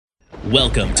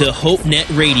Welcome to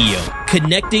HopeNet Radio,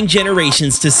 connecting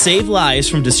generations to save lives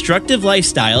from destructive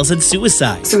lifestyles and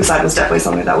suicide. Suicide was definitely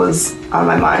something that was on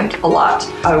my mind a lot.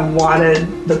 I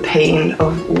wanted the pain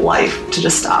of life to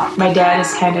just stop. My dad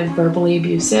is kind of verbally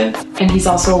abusive, and he's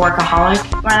also a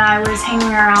workaholic. When I was hanging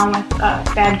around with a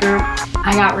bad group,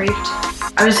 I got raped.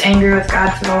 I was angry with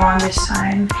God for the longest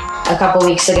time. A couple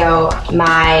weeks ago,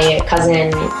 my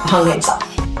cousin hung himself.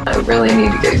 I really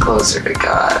need to get closer to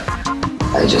God.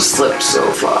 I just slipped so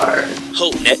far.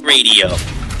 HopeNet Radio.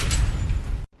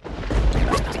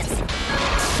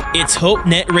 It's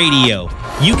HopeNet Radio.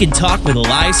 You can talk with a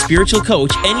live spiritual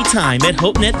coach anytime at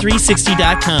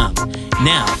HopeNet360.com.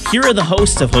 Now, here are the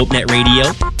hosts of HopeNet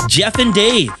Radio, Jeff and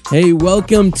Dave. Hey,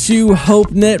 welcome to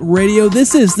HopeNet Radio.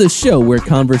 This is the show where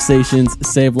conversations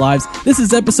save lives. This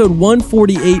is episode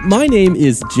 148. My name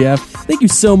is Jeff. Thank you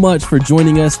so much for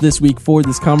joining us this week for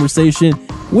this conversation.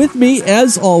 With me,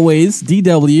 as always,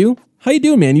 DW. How you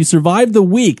doing, man? You survived the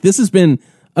week. This has been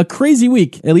a crazy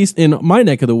week, at least in my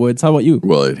neck of the woods. How about you?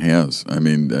 Well, it has. I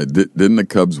mean, didn't the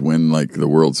Cubs win like the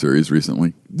World Series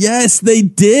recently? Yes, they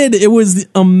did. It was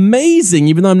amazing,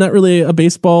 even though I'm not really a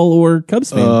baseball or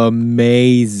Cubs fan.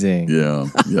 Amazing. Yeah.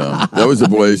 That was the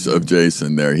voice of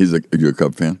Jason there. Are you a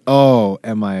Cub fan? Oh,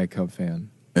 am I a Cub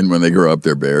fan? And when they grow up,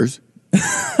 they're Bears?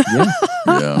 Yeah.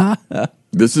 Yeah.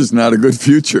 This is not a good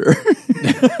future.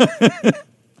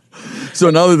 So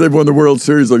now that they've won the World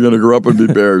Series, they're going to grow up and be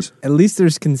Bears. At least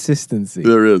there's consistency.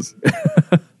 There is.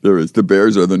 There is. The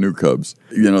Bears are the new Cubs.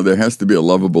 You know, there has to be a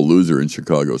lovable loser in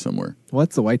Chicago somewhere.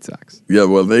 What's the White Sox? Yeah,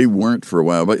 well, they weren't for a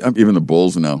while, but even the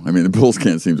Bulls now. I mean, the Bulls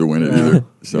can't seem to win it either.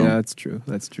 So yeah, that's true.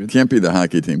 That's true. Can't be the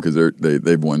hockey team because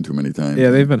they've won too many times. Yeah,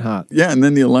 they've been hot. Yeah, and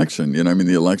then the election. You know, I mean,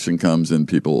 the election comes and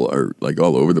people are like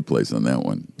all over the place on that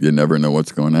one. You never know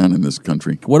what's going on in this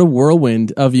country. What a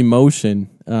whirlwind of emotion.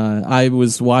 I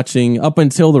was watching up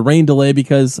until the rain delay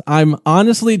because I'm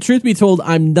honestly, truth be told,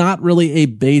 I'm not really a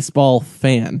baseball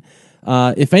fan.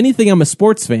 If anything, I'm a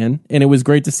sports fan, and it was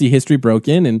great to see history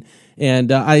broken,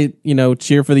 and I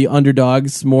cheer for the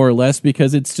underdogs more or less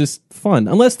because it's just fun.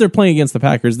 Unless they're playing against the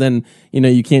Packers, then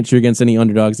you can't cheer against any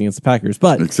underdogs against the Packers.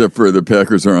 But except for the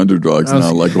Packers are underdogs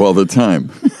now, like all the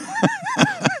time.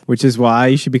 Which is why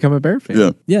you should become a Bear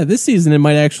fan. Yeah, this season it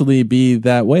might actually be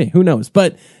that way. Who knows?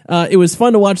 But it was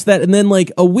fun to watch that. And then like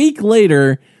a week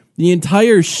later, the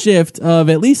entire shift of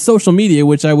at least social media,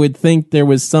 which I would think there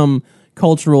was some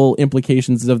cultural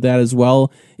implications of that as well.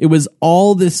 It was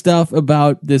all this stuff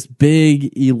about this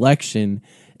big election.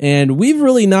 And we've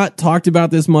really not talked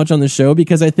about this much on the show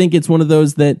because I think it's one of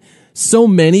those that so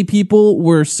many people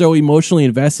were so emotionally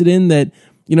invested in that,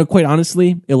 quite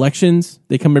honestly, elections,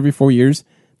 they come every 4 years.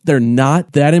 They're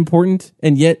not that important,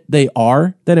 and yet they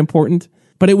are that important.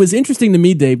 But it was interesting to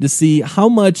me, Dave, to see how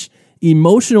much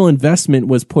emotional investment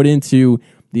was put into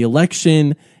the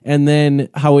election and then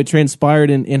how it transpired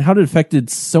and how it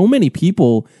affected so many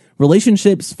people,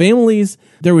 relationships, families.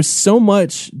 There was so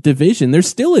much division. There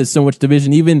still is so much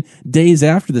division even days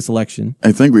after this election.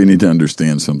 I think we need to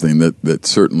understand something that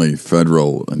certainly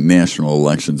federal and national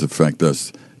elections affect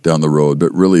us down the road,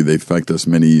 but really they affect us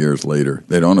many years later.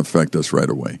 They don't affect us right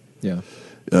away. Yeah.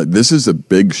 This is a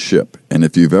big ship, and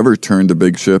if you've ever turned a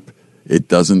big ship, it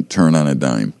doesn't turn on a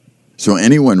dime. So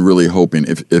anyone really hoping,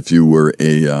 if you were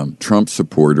a Trump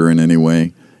supporter in any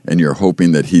way, and you're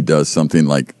hoping that he does something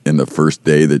like in the first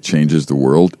day that changes the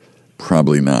world,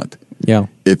 probably not. Yeah.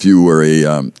 If you were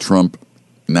a Trump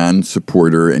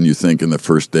non-supporter and you think in the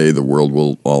first day the world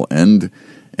will all end,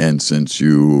 and since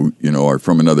you are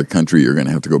from another country, you're going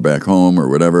to have to go back home or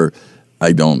whatever,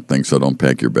 I don't think so. Don't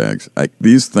pack your bags.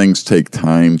 These things take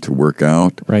time to work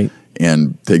out, right,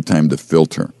 and take time to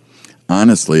filter.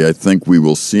 Honestly, I think we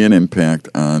will see an impact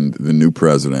on the new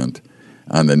president,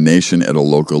 on the nation at a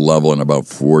local level in about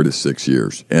 4 to 6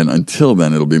 years. And until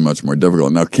then, it'll be much more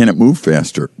difficult. Now, can it move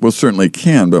faster? Well, certainly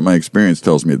can, but my experience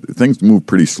tells me that things move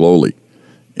pretty slowly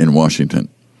in Washington.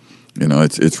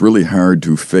 It's really hard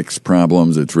to fix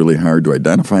problems. It's really hard to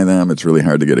identify them. It's really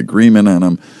hard to get agreement on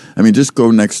them. I mean, just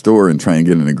go next door and try and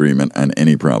get an agreement on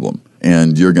any problem.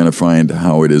 And you're going to find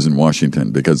how it is in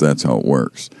Washington because that's how it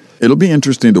works. It'll be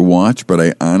interesting to watch, but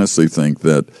I honestly think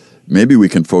that maybe we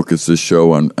can focus this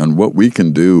show on what we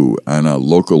can do on a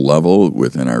local level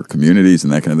within our communities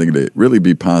and that kind of thing to really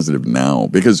be positive now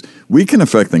because we can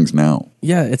affect things now.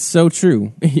 Yeah, it's so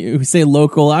true. You say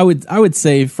local, I would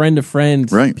say friend to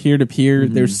friend, right, peer to peer.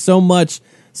 Mm-hmm. There's so much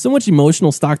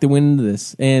emotional stock that went into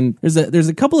this. And there's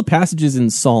a couple of passages in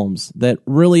Psalms that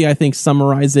really, I think,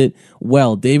 summarize it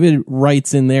well. David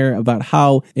writes in there about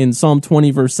how in Psalm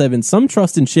 20, verse 7, some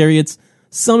trust in chariots,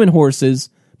 some in horses,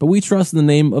 but we trust in the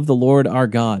name of the Lord our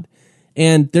God.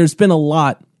 And there's been a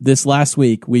lot this last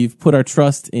week. We've put our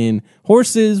trust in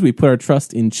horses. We put our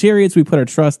trust in chariots. We put our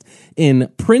trust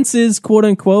in princes, quote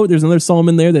unquote. There's another psalm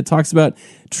in there that talks about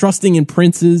trusting in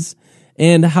princes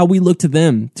and how we look to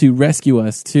them to rescue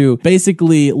us, to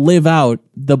basically live out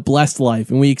the blessed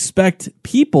life. And we expect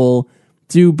people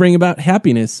to bring about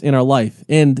happiness in our life.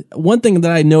 And one thing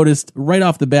that I noticed right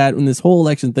off the bat when this whole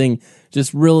election thing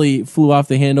just really flew off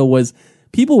the handle was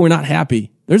people were not happy.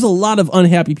 There's a lot of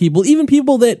unhappy people. Even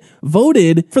people that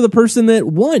voted for the person that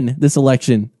won this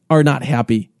election are not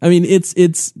happy. I mean,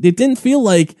 it didn't feel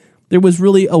like there was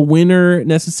really a winner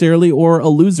necessarily or a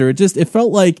loser. It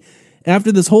felt like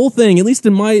after this whole thing, at least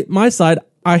in my side,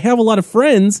 I have a lot of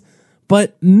friends,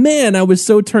 but man, I was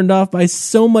so turned off by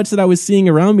so much that I was seeing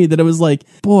around me that I was like,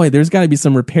 boy, there's got to be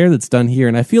some repair that's done here.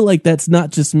 And I feel like that's not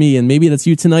just me, and maybe that's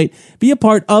you tonight. Be a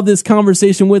part of this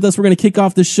conversation with us. We're going to kick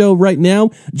off the show right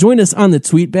now. Join us on the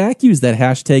tweet back. Use that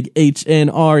hashtag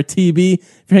HNRTB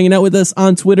if you're hanging out with us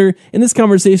on Twitter. And this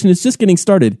conversation is just getting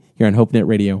started here on HopeNet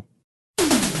Radio.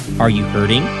 Are you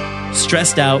hurting?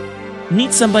 Stressed out?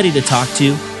 Need somebody to talk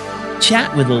to?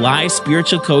 Chat with a live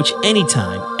spiritual coach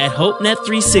anytime at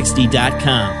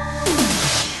HopeNet360.com.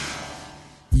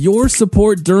 Your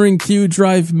support during Q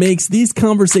Drive makes these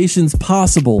conversations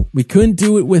possible. We couldn't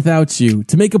do it without you.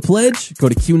 To make a pledge, go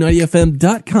to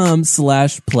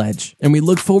Q90fm.com/pledge. And we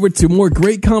look forward to more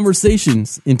great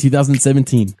conversations in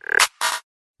 2017.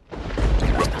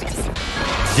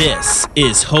 This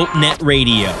is HopeNet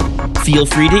Radio. Feel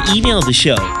free to email the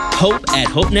show,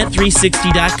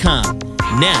 hope@HopeNet360.com.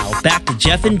 Now, back to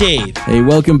Jeff and Dave. Hey,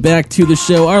 welcome back to the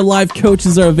show. Our live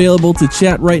coaches are available to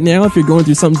chat right now if you're going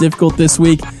through something difficult this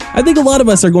week. I think a lot of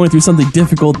us are going through something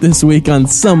difficult this week on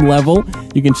some level.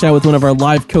 You can chat with one of our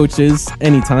live coaches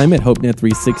anytime at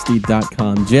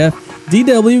HopeNet360.com. Jeff,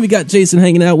 DW, we got Jason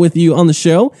hanging out with you on the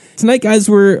show. Tonight, guys,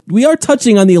 we are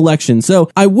touching on the election. So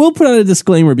I will put out a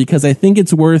disclaimer because I think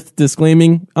it's worth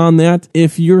disclaiming on that.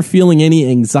 If you're feeling any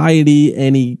anxiety,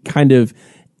 any kind of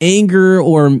anger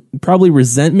or probably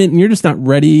resentment and you're just not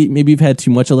ready, maybe you've had too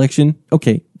much election,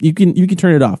 okay, you can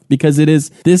turn it off, because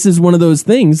this is one of those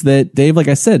things that, Dave, like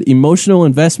I said, emotional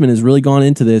investment has really gone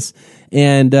into this,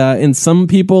 and some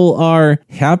people are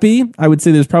happy. I would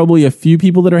say there's probably a few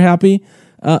people that are happy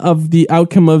of the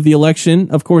outcome of the election.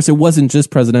 Of course, it wasn't just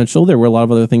presidential. There were a lot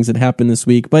of other things that happened this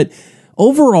week, but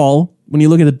overall, when you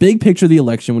look at the big picture of the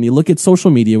election, when you look at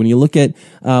social media, when you look at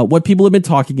what people have been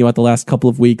talking about the last couple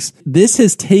of weeks, this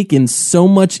has taken so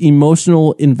much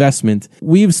emotional investment.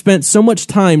 We've spent so much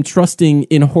time trusting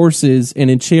in horses and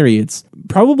in chariots,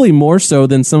 probably more so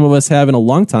than some of us have in a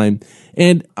long time.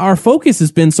 And our focus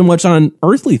has been so much on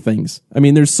earthly things. I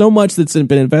mean, there's so much that's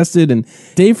been invested. And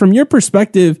Dave, from your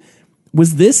perspective,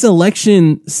 was this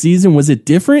election season, was it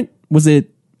different? Was it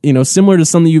similar to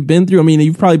something you've been through? I mean,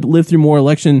 you've probably lived through more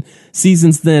election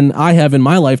seasons than I have in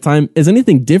my lifetime. Is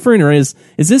anything different, or is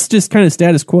this just kind of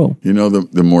status quo?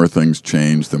 The more things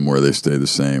change, the more they stay the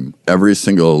same. Every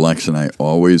single election, I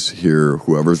always hear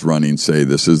whoever's running say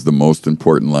this is the most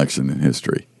important election in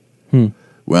history.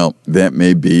 Well, that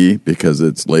may be because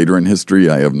it's later in history.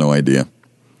 I have no idea.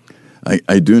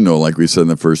 I do know, like we said in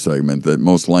the first segment, that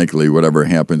most likely whatever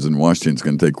happens in Washington is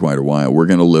going to take quite a while. We're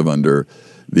going to live under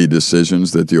the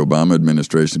decisions that the Obama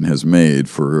administration has made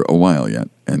for a while yet,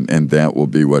 and that will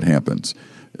be what happens.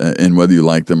 And whether you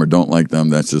like them or don't like them,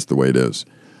 that's just the way it is.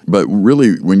 But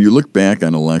really, when you look back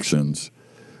on elections,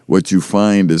 what you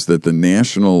find is that the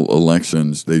national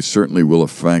elections, they certainly will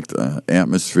affect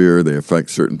atmosphere, they affect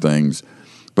certain things,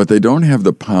 but they don't have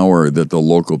the power that the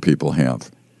local people have.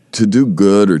 To do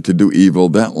good or to do evil,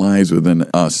 that lies within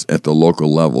us at the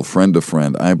local level, friend to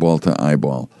friend, eyeball to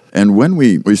eyeball. And when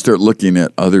we start looking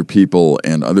at other people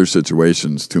and other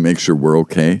situations to make sure we're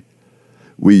okay,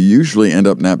 we usually end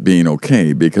up not being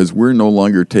okay because we're no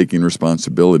longer taking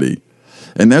responsibility.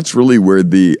 And that's really where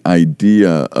the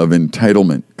idea of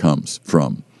entitlement comes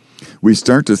from. We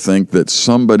start to think that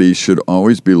somebody should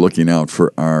always be looking out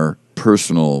for our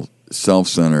personal,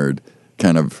 self-centered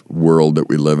kind of world that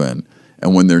we live in.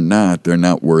 And when they're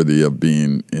not worthy of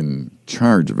being in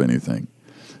charge of anything.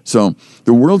 So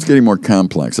the world's getting more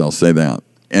complex, I'll say that.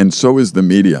 And so is the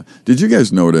media. Did you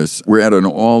guys notice we're at an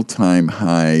all-time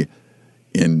high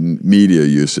in media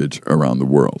usage around the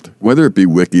world? Whether it be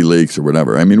WikiLeaks or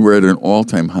whatever. I mean, we're at an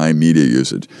all-time high media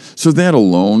usage. So that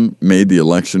alone made the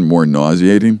election more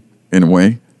nauseating, in a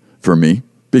way, for me.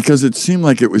 Because it seemed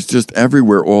like it was just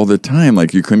everywhere all the time,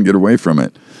 like you couldn't get away from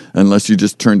it unless you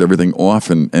just turned everything off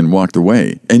and walked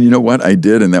away. And you know what? I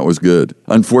did, and that was good.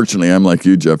 Unfortunately, I'm like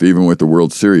you, Jeff, even with the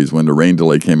World Series, when the rain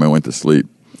delay came, I went to sleep.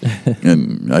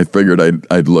 And I figured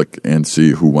I'd look and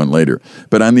see who won later.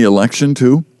 But on the election,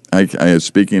 too, I was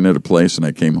speaking at a place, and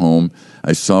I came home.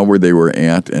 I saw where they were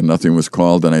at, and nothing was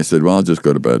called, and I said, well, I'll just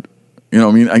go to bed.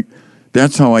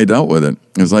 That's how I dealt with it.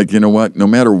 It's like, you know what? No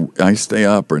matter I stay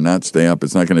up or not stay up,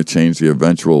 it's not going to change the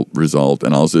eventual result,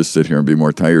 and I'll just sit here and be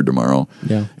more tired tomorrow.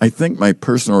 Yeah. I think my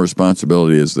personal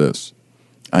responsibility is this.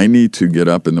 I need to get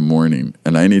up in the morning,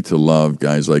 and I need to love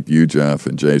guys like you, Jeff,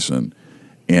 and Jason,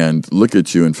 and look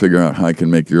at you and figure out how I can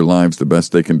make your lives the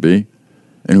best they can be.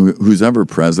 And who's ever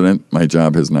president, my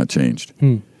job has not changed.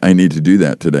 I need to do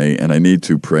that today, and I need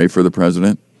to pray for the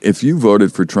president. If you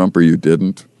voted for Trump or you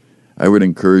didn't, I would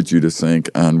encourage you to think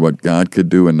on what God could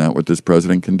do and not what this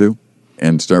president can do,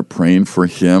 and start praying for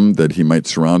him that he might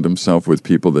surround himself with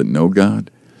people that know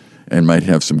God and might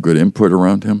have some good input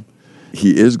around him.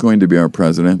 He is going to be our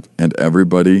president, and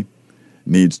everybody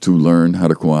needs to learn how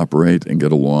to cooperate and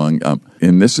get along.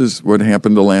 And this is what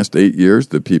happened the last 8 years.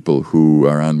 The people who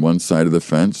are on one side of the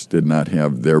fence did not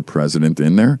have their president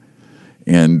in there,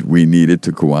 and we needed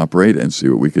to cooperate and see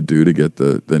what we could do to get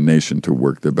the nation to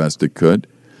work the best it could.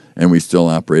 And we still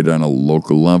operated on a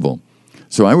local level.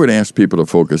 So I would ask people to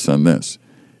focus on this.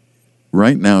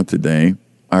 Right now, today,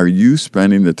 are you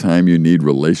spending the time you need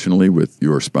relationally with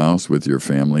your spouse, with your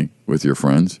family, with your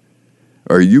friends?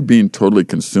 Are you being totally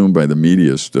consumed by the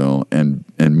media still and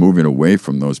moving away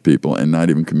from those people and not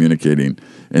even communicating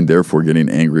and therefore getting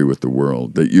angry with the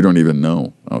world that you don't even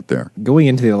know out there? Going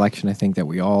into the election, I think that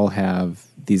we all have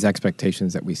these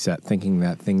expectations that we set, thinking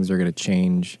that things are going to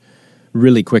change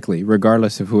really quickly,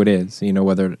 regardless of who it is.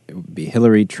 Whether it be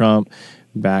Hillary, Trump,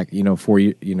 back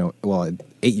 8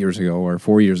 years ago or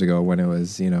 4 years ago when it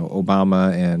was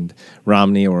Obama and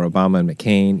Romney or Obama and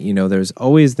McCain. There's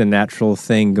always the natural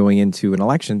thing going into an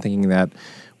election, thinking that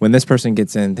when this person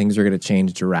gets in, things are going to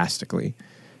change drastically.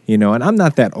 And I'm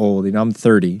not that old. I'm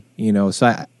 30. So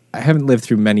I haven't lived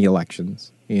through many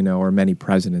elections. Or many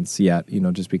presidents yet,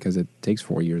 just because it takes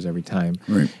 4 years every time.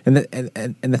 Right. And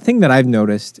the thing that I've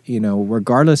noticed,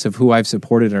 regardless of who I've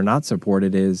supported or not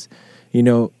supported is,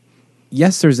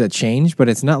 yes, there's a change, but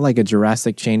it's not like a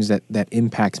drastic change that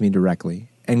impacts me directly.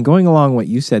 And going along what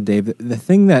you said, Dave, the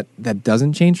thing that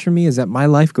doesn't change for me is that my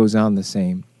life goes on the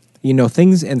same.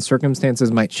 Things and circumstances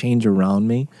might change around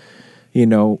me,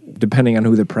 depending on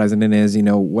who the president is,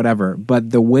 whatever. But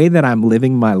the way that I'm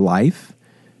living my life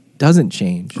doesn't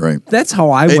change. Right. That's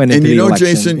how I went into the election.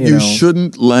 Jason, you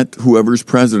shouldn't let whoever's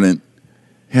president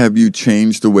have you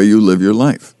change the way you live your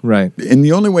life. Right. And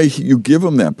the only way you give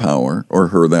them that power, or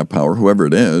her that power, whoever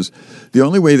it is, the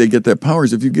only way they get that power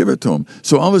is if you give it to them.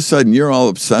 So all of a sudden, you're all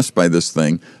obsessed by this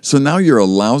thing. So now you're a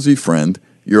lousy friend,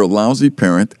 you're a lousy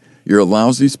parent, you're a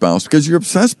lousy spouse because you're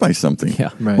obsessed by something. Yeah,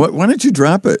 right. Why don't you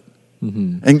drop it?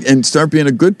 Mm-hmm. And start being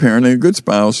a good parent and a good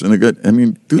spouse and do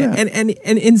that. And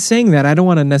in saying that, I don't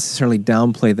want to necessarily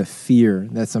downplay the fear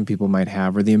that some people might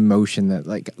have or the emotion that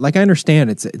like I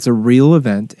understand it's a real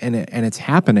event and it's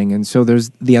happening, and so there's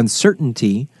the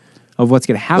uncertainty of what's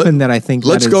going to happen. That I think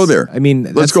let's go there. I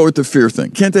mean, let's go with the fear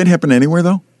thing. Can't that happen anywhere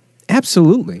though?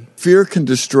 Absolutely. Fear can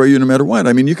destroy you no matter what.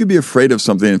 I mean, you could be afraid of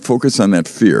something and focus on that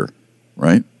fear,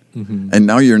 right? Mm-hmm. And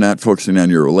now you're not focusing on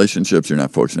your relationships. You're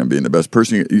not focusing on being the best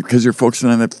person because you're focusing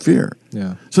on that fear.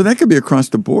 Yeah. So that could be across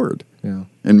the board. Yeah.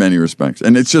 In many respects.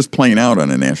 And it's just playing out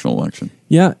on a national election.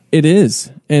 Yeah, it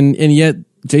is. And yet,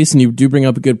 Jason, you do bring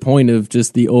up a good point of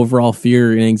just the overall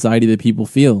fear and anxiety that people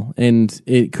feel. And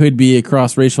it could be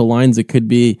across racial lines. It could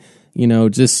be,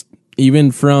 just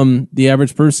even from the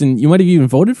average person. You might have even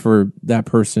voted for that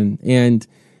person. And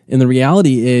the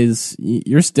reality is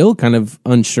you're still kind of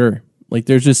unsure. Like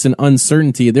there's just an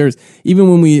uncertainty. There's even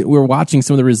when we were watching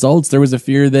some of the results, there was a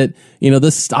fear that,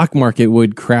 the stock market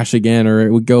would crash again or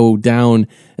it would go down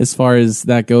as far as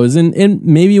that goes. And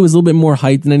maybe it was a little bit more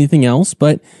hype than anything else,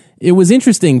 but it was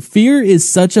interesting. Fear is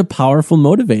such a powerful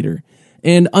motivator.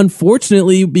 And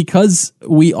unfortunately, because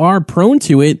we are prone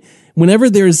to it, whenever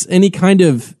there's any kind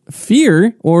of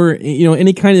fear or,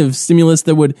 any kind of stimulus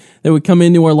that would come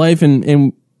into our life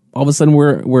and all of a sudden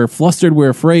we're flustered, we're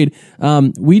afraid,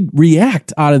 we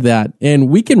react out of that. And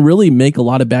we can really make a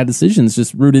lot of bad decisions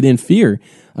just rooted in fear.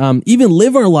 Even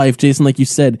live our life, Jason, like you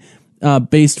said,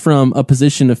 based from a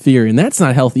position of fear. And that's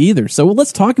not healthy either. So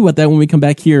let's talk about that when we come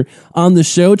back here on the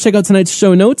show. Check out tonight's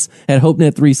show notes at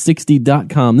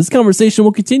HopeNet360.com. This conversation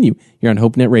will continue here on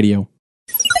HopeNet Radio.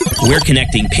 We're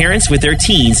connecting parents with their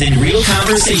teens in real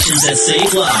conversations that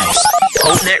save lives.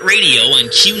 HopeNet Radio on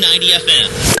Q90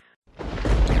 FM.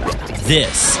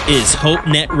 This is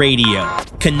HopeNet Radio.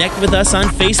 Connect with us on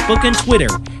Facebook and Twitter.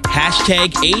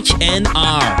 #HNR.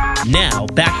 Now,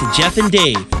 back to Jeff and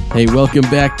Dave Hey, welcome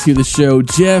back to the show.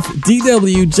 Jeff,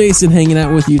 DW, Jason hanging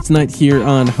out with you tonight here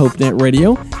on HopeNet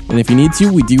Radio. And if you need to,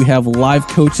 we do have live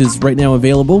coaches right now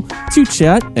available to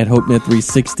chat at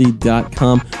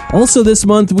HopeNet360.com. Also this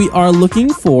month, we are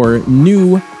looking for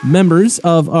new members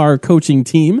of our coaching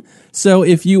team. So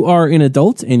if you are an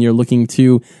adult and you're looking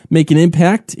to make an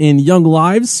impact in young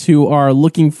lives who are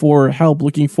looking for help,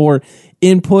 looking for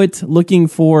input, looking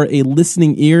for a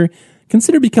listening ear,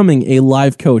 consider becoming a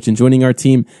live coach and joining our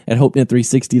team at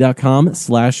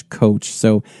HopeNet360.com/coach.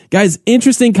 So, guys,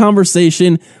 interesting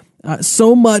conversation.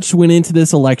 So much went into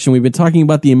this election. We've been talking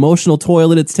about the emotional toll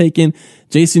that it's taken.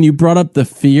 Jason, you brought up the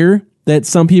fear that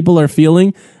some people are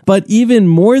feeling, but even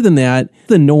more than that,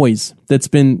 the noise that's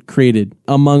been created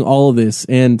among all of this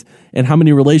and how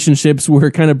many relationships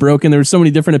were kind of broken. There were so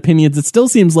many different opinions. It still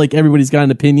seems like everybody's got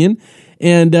an opinion.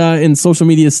 And social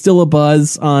media is still a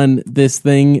buzz on this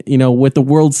thing, with the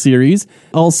World Series,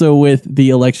 also with the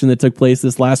election that took place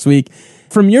this last week.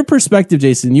 From your perspective,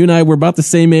 Jason, you and I were about the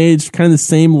same age, kind of the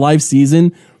same life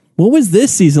season. What was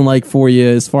this season like for you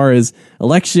as far as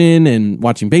election and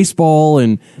watching baseball?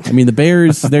 And I mean, the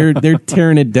Bears, they're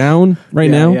tearing it down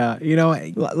now.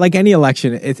 Yeah. Like any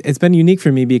election, it's been unique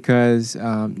for me because,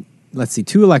 let's see,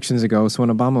 2 elections ago, so when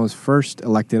Obama was first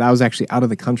elected, I was actually out of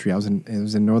the country. I was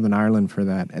in Northern Ireland for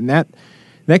that. And that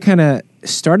kind of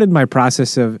started my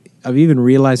process of even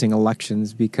realizing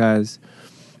elections because,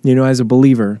 as a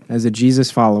believer, as a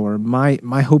Jesus follower,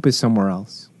 my hope is somewhere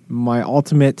else. My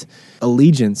ultimate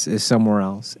allegiance is somewhere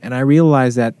else. And I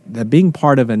realized that being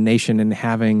part of a nation and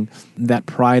having that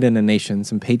pride in a nation,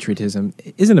 some patriotism,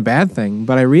 isn't a bad thing.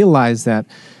 But I realized that,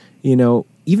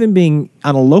 even being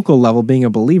on a local level, being a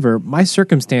believer, my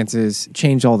circumstances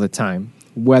change all the time,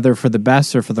 whether for the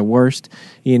best or for the worst,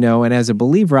 and as a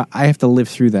believer, I have to live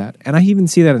through that. And I even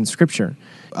see that in Scripture.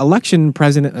 Election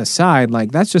president aside,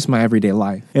 that's just my everyday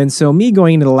life. And so me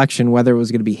going into the election, whether it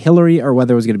was going to be Hillary or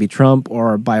whether it was going to be Trump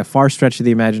or by a far stretch of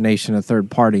the imagination, a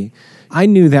third party, I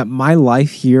knew that my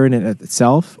life here in it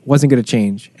itself wasn't going to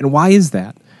change. And why is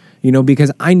that?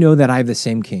 Because I know that I have the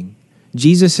same king.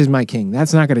 Jesus is my king.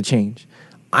 That's not going to change.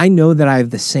 I know that I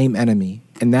have the same enemy,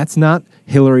 and that's not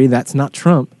Hillary, that's not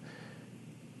Trump.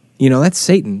 That's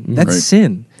Satan. That's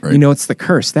sin. Right. It's the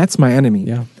curse. That's my enemy.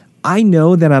 Yeah. I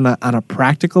know that on a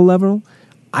practical level,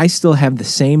 I still have the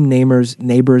same neighbors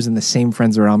and the same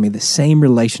friends around me, the same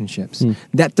relationships.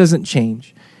 That doesn't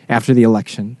change after the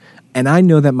election. And I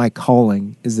know that my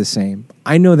calling is the same.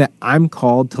 I know that I'm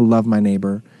called to love my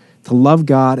neighbor, to love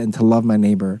God and to love my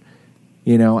neighbor.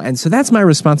 And so that's my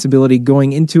responsibility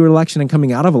going into election and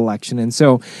coming out of election. And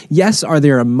so, yes, are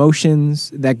there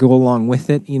emotions that go along with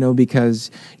it,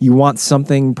 because you want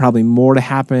something probably more to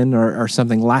happen or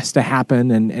something less to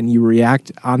happen and you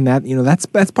react on that.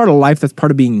 That's part of life. That's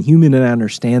part of being human, and I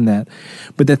understand that.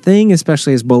 But the thing,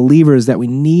 especially as believers, that we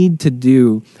need to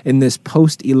do in this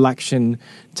post-election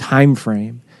time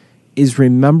frame is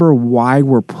remember why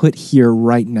we're put here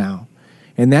right now.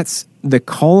 And that's the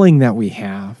calling that we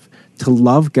have to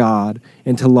love God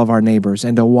and to love our neighbors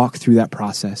and to walk through that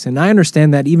process. And I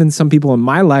understand that even some people in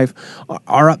my life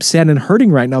are upset and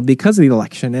hurting right now because of the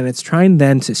election, and it's trying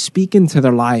then to speak into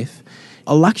their life,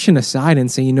 election aside,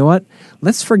 and say, you know what,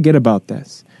 let's forget about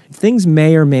this. Things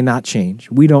may or may not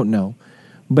change. We don't know.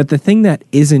 But the thing that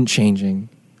isn't changing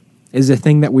is the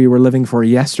thing that we were living for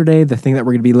yesterday, the thing that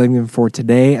we're going to be living for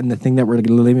today, and the thing that we're going to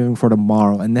be living for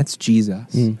tomorrow, and that's Jesus.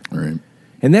 Right.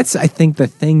 And that's, I think, the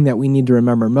thing that we need to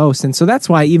remember most. And so that's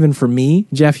why even for me,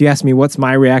 Jeff, you asked me what's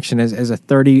my reaction as a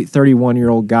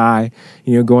 31-year-old guy,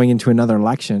 going into another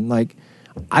election.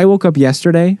 I woke up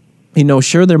yesterday,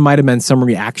 sure, there might have been some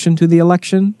reaction to the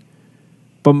election,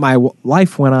 but my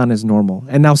life went on as normal.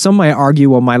 And now some might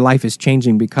argue, well, my life is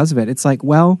changing because of it. It's like,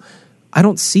 well, I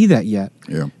don't see that yet.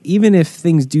 Yeah. Even if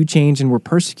things do change and we're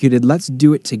persecuted, let's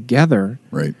do it together.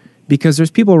 Right. Because there's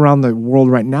people around the world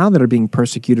right now that are being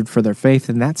persecuted for their faith,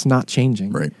 and that's not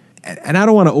changing. Right. And I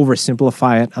don't want to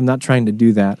oversimplify it. I'm not trying to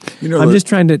do that. I'm just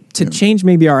trying to change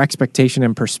maybe our expectation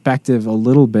and perspective a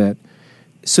little bit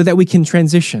so that we can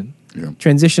transition. Yeah.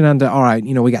 Transition onto, all right,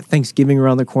 we got Thanksgiving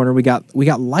around the corner. We got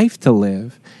life to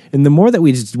live. And the more that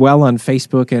we just dwell on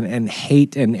Facebook and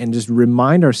hate and just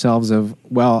remind ourselves of,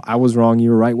 well, I was wrong, you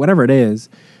were right, whatever it is,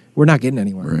 we're not getting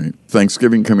anywhere. Right.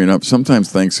 Thanksgiving coming up. Sometimes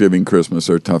Thanksgiving, Christmas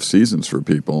are tough seasons for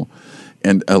people.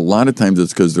 And a lot of times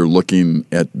it's because they're looking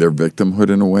at their victimhood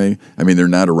in a way. I mean, they're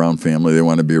not around family. They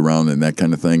want to be around and that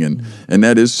kind of thing. And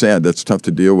that is sad. That's tough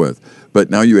to deal with. But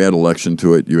now you add election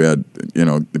to it. You add,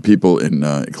 the people in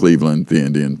Cleveland, the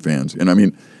Indian fans. And I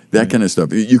mean, that kind of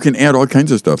stuff. You can add all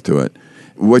kinds of stuff to it.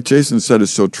 What Jason said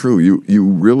is so true. You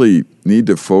really need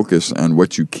to focus on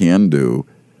what you can do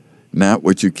not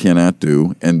what you cannot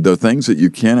do. And the things that you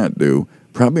cannot do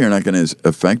probably are not going to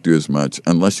affect you as much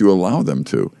unless you allow them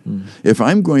to. If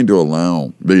I'm going to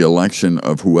allow the election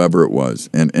of whoever it was,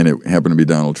 and it happened to be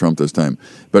Donald Trump this time,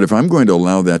 but if I'm going to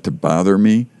allow that to bother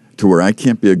me to where I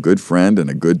can't be a good friend and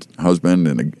a good husband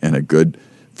and a good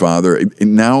father,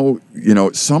 now,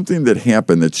 something that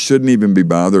happened that shouldn't even be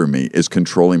bothering me is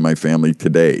controlling my family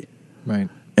today. Right.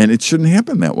 And it shouldn't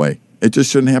happen that way. It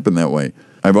just shouldn't happen that way.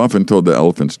 I've often told the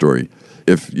elephant story.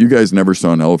 If you guys never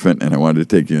saw an elephant and I wanted to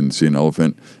take you and see an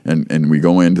elephant and we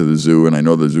go into the zoo and I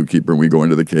know the zookeeper and we go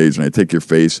into the cage and I take your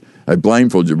face, I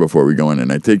blindfold you before we go in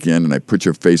and I take you in and I put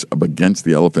your face up against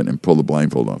the elephant and pull the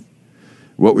blindfold off.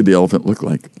 What would the elephant look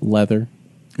like? Leather.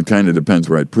 It kind of depends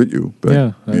where I'd put you,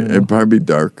 but it'd probably be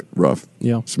dark, rough,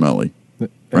 smelly,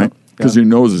 right? Because your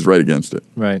nose is right against it.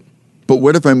 Right. But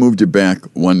what if I moved you back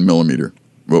 1 millimeter?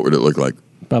 What would it look like?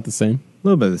 About the same. A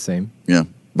little bit of the same. Yeah.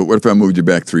 But what if I moved you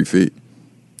back 3 feet?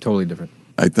 Totally different.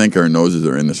 I think our noses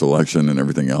are in this election and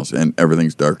everything else, and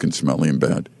everything's dark and smelly and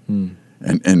bad.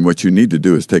 And what you need to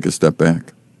do is take a step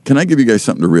back. Can I give you guys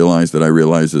something to realize that I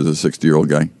realized as a 60-year-old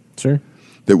guy? Sure.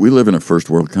 That we live in a first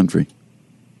world country.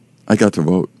 I got to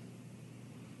vote.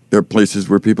 There are places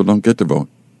where people don't get to vote.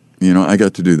 I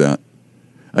got to do that.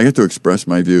 I got to express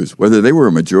my views. Whether they were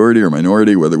a majority or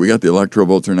minority, whether we got the electoral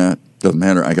votes or not, doesn't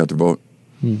matter. I got to vote.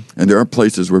 And there are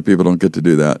places where people don't get to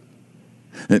do that.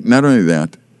 And not only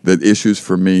that, that issues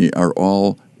for me are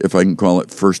all, if I can call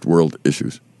it, first world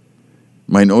issues.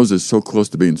 My nose is so close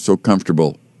to being so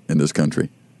comfortable in this country.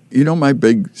 My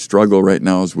big struggle right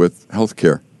now is with health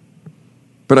care.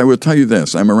 But I will tell you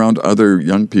this, I'm around other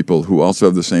young people who also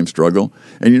have the same struggle.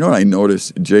 And you know what I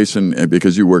noticed, Jason,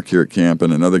 because you work here at camp,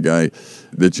 and another guy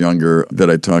that's younger that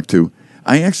I talk to,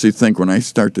 I actually think when I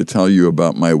start to tell you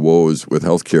about my woes with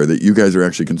healthcare that you guys are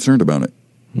actually concerned about it.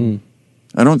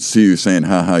 I don't see you saying,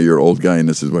 you're an old guy and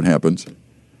this is what happens.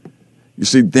 You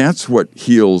see, that's what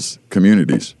heals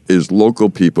communities, is local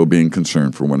people being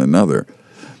concerned for one another.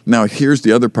 Now, here's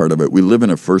the other part of it. We live in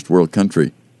a first world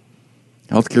country.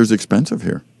 Healthcare is expensive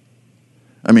here.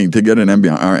 I mean, to get an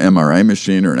MRI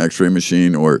machine or an X-ray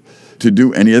machine or to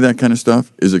do any of that kind of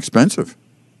stuff is expensive.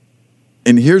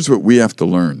 And here's what we have to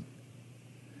learn.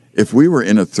 If we were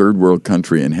in a third world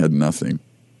country and had nothing,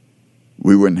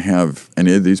 we wouldn't have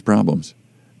any of these problems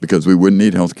because we wouldn't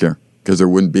need healthcare because there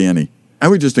wouldn't be any. I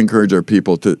would just encourage our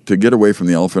people to get away from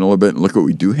the elephant a little bit and look what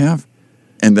we do have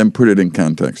and then put it in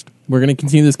context. We're going to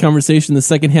continue this conversation in the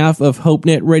second half of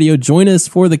HopeNet Radio. Join us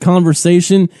for the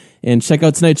conversation and check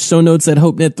out tonight's show notes at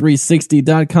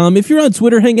HopeNet360.com. If you're on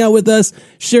Twitter, hang out with us.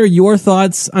 Share your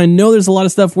thoughts. I know there's a lot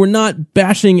of stuff. We're not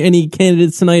bashing any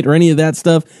candidates tonight or any of that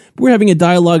stuff. We're having a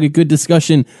dialogue, a good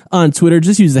discussion on Twitter.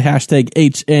 Just use the hashtag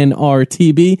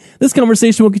HNRTB. This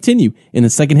conversation will continue in the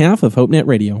second half of HopeNet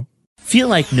Radio. Feel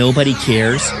like nobody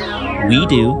cares? We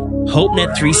do.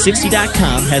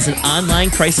 HopeNet360.com has an online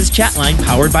crisis chat line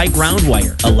powered by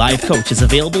Groundwire. A live coach is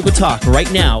available to talk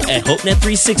right now at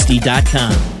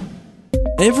HopeNet360.com.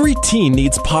 Every teen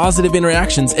needs positive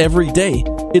interactions every day.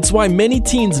 It's why many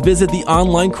teens visit the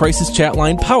online crisis chat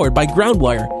line powered by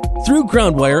Groundwire. Through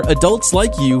Groundwire, adults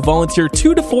like you volunteer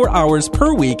 2 to 4 hours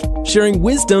per week, sharing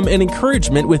wisdom and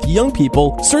encouragement with young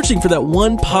people searching for that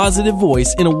one positive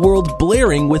voice in a world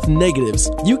blaring with negatives.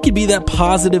 You can be that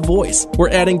positive voice. We're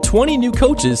adding 20 new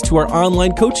coaches to our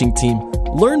online coaching team.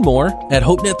 Learn more at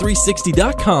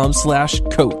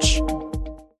HopeNet360.com/coach.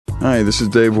 Hi, this is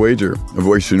Dave Wager, a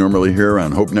voice you normally hear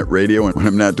on HopeNet Radio. And when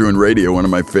I'm not doing radio, one of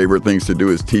my favorite things to do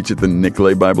is teach at the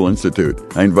Nicolet Bible Institute.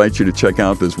 I invite you to check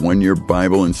out this one-year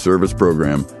Bible and service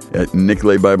program at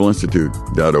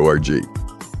nicoletbibleinstitute.org.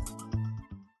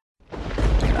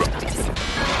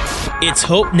 It's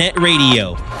HopeNet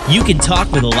Radio. You can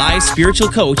talk with a live spiritual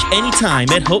coach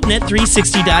anytime at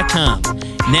HopeNet360.com.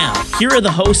 Now, here are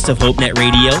the hosts of HopeNet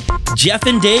Radio, Jeff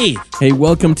and Dave. Hey,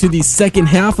 welcome to the second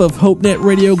half of HopeNet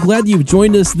Radio. Glad you've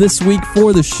joined us this week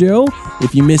for the show.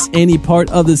 If you miss any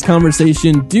part of this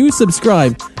conversation, do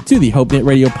subscribe to the HopeNet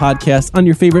Radio podcast on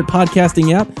your favorite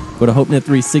podcasting app. Go to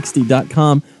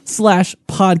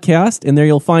HopeNet360.com/podcast, and there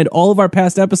you'll find all of our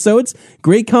past episodes,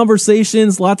 great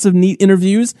conversations, lots of neat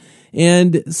interviews,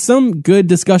 and some good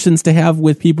discussions to have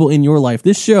with people in your life.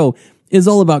 This show is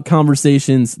all about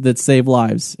conversations that save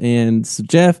lives. And so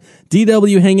Jeff,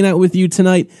 DW hanging out with you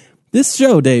tonight. This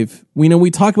show, Dave,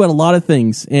 we talk about a lot of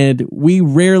things, and we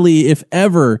rarely, if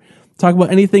ever, talk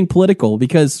about anything political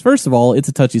because, first of all, it's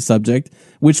a touchy subject,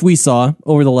 which we saw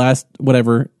over the last,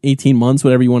 18 months,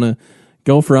 whatever you want to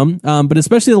go from. But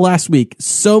especially the last week,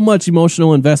 so much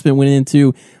emotional investment went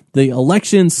into the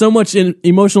election, so much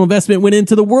emotional investment went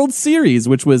into the World Series,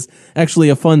 which was actually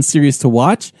a fun series to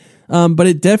watch. but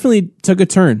it definitely took a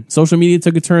turn. Social media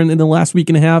took a turn in the last week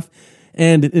and a half.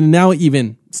 And now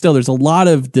even still, there's a lot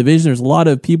of division. There's a lot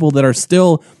of people that are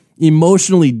still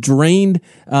emotionally drained.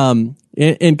 And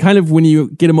kind of when you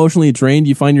get emotionally drained,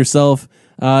 you find yourself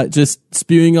just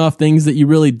spewing off things that you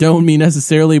really don't mean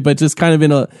necessarily, but just kind of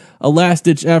in a last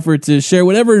ditch effort to share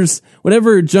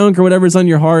whatever junk or whatever's on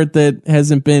your heart that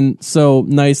hasn't been so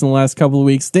nice in the last couple of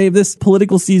weeks. Dave, this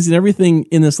political season, everything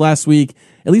in this last week,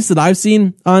 at least that I've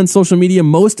seen on social media,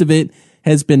 most of it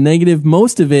has been negative.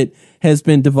 Most of it has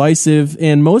been divisive.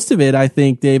 And most of it, I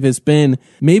think, Dave, has been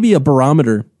maybe a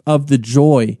barometer of the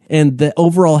joy and the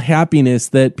overall happiness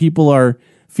that people are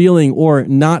feeling or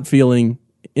not feeling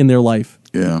in their life.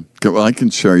 Yeah. Well, I can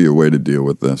share you a way to deal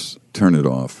with this. Turn it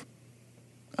off.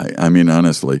 I mean,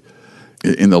 honestly,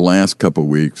 in the last couple of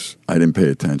weeks, I didn't pay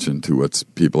attention to what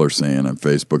people are saying on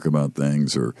Facebook about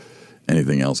things or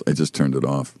anything else. I just turned it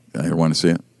off. I didn't want to see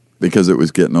it because it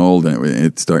was getting old and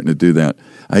it's starting to do that.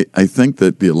 I think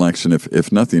that the election,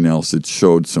 if nothing else, it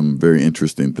showed some very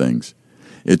interesting things.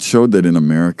 It showed that in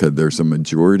America, there's a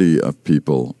majority of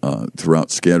people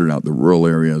scattered out the rural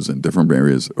areas and different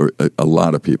areas, or a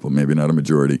lot of people, maybe not a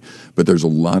majority, but there's a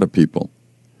lot of people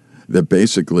that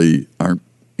basically aren't,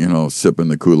 sipping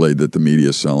the Kool-Aid that the media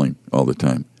is selling all the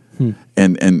time.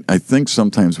 And I think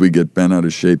sometimes we get bent out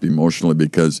of shape emotionally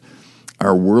because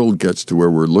our world gets to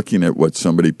where we're looking at what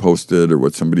somebody posted or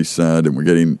what somebody said, and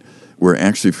we're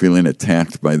actually feeling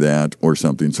attacked by that or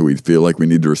something, so we feel like we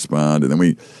need to respond, and then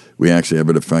we actually have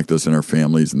it affect us and our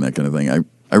families and that kind of thing.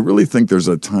 I really think there's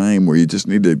a time where you just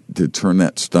need to turn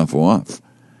that stuff off.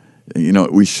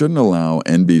 We shouldn't allow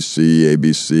NBC,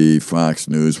 ABC, Fox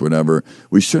News, whatever,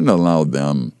 we shouldn't allow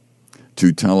them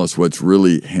to tell us what's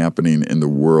really happening in the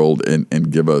world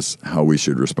and give us how we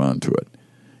should respond to it.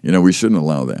 We shouldn't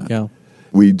allow that. Yeah.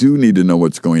 We do need to know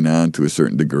what's going on to a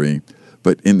certain degree.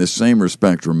 But in the same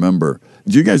respect, remember,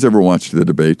 do you guys ever watch the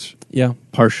debates? Yeah.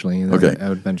 Partially. Okay. I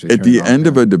would eventually at the end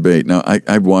of a debate, now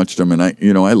I've watched them, and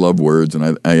I love words,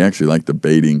 and I actually like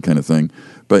debating kind of thing.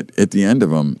 But at the end of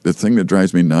them, the thing that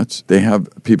drives me nuts, they have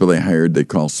people they hired they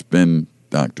call spin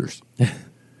doctors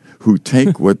who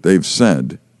take what they've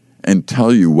said and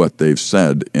tell you what they've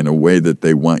said in a way that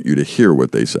they want you to hear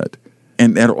what they said.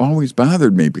 And that always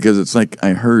bothered me because it's like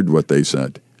I heard what they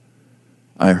said.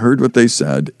 I heard what they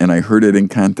said, and I heard it in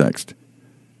context.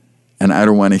 And I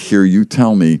don't want to hear you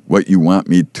tell me what you want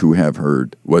me to have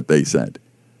heard, what they said.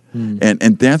 And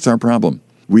that's our problem.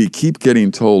 We keep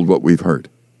getting told what we've heard.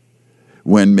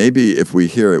 When maybe if we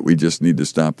hear it, we just need to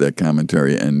stop that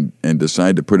commentary and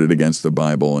decide to put it against the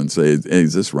Bible and say, hey,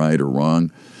 is this right or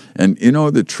wrong? And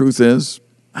the truth is,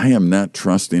 I am not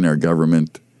trusting our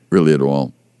government really at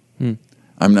all.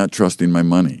 I'm not trusting my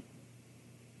money.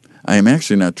 I am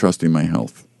actually not trusting my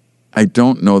health. I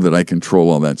don't know that I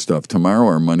control all that stuff. Tomorrow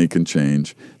our money can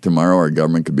change. Tomorrow our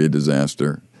government could be a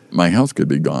disaster. My health could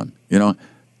be gone.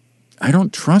 I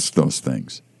don't trust those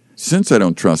things. Since I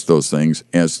don't trust those things,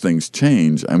 as things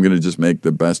change, I'm going to just make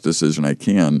the best decision I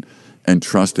can and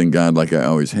trust in God like I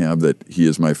always have, that He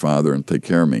is my Father and take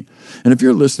care of me. And if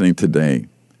you're listening today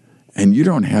and you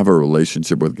don't have a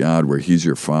relationship with God where He's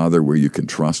your Father, where you can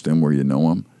trust Him, where you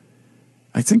know Him,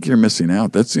 I think you're missing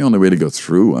out. That's the only way to go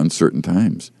through uncertain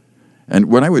times. And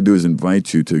what I would do is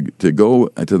invite you to go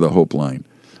to the Hope line,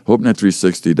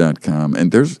 HopeNet360.com,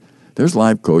 and there's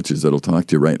live coaches that'll talk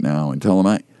to you right now and tell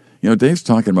them, Dave's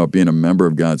talking about being a member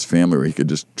of God's family where he could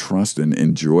just trust and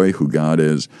enjoy who God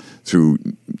is through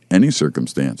any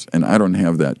circumstance. And I don't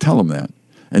have that. Tell them that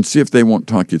and see if they won't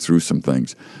talk you through some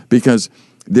things. Because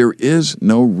there is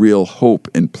no real hope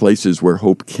in places where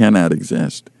hope cannot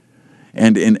exist.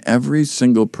 And in every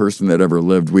single person that ever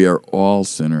lived, we are all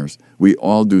sinners. We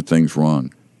all do things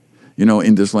wrong.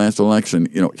 In this last election,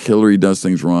 Hillary does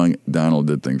things wrong, Donald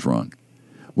did things wrong.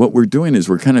 What we're doing is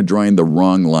we're kind of drawing the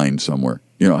wrong line somewhere.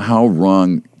 How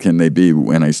wrong can they be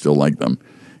when I still like them?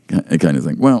 Kind of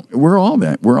thing. Well, we're all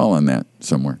that. We're all on that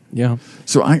somewhere. Yeah.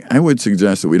 So I would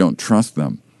suggest that we don't trust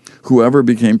them. Whoever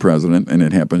became president, and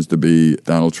it happens to be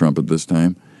Donald Trump at this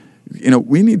time,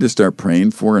 we need to start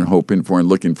praying for and hoping for and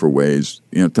looking for ways,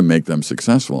 to make them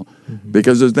successful.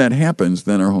 Because as that happens,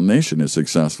 then our whole nation is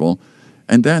successful.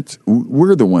 And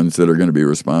we're the ones that are going to be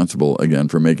responsible, again,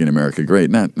 for making America great,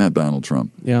 not Donald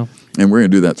Trump. Yeah. And we're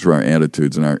going to do that through our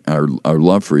attitudes and our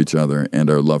love for each other and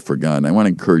our love for God. And I want to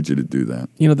encourage you to do that.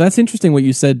 That's interesting what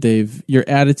you said, Dave, your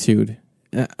attitude.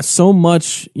 So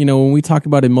much, when we talk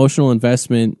about emotional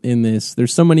investment in this,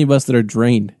 there's so many of us that are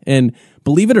drained. And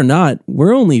believe it or not,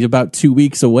 we're only about 2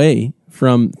 weeks away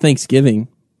from Thanksgiving.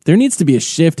 There needs to be a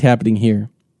shift happening here.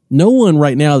 No one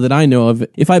right now that I know of,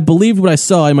 if I believed what I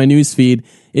saw in my news feed,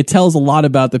 it tells a lot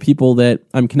about the people that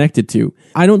I'm connected to.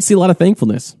 I don't see a lot of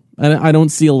thankfulness. I don't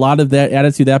see a lot of that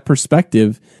attitude, that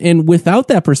perspective. And without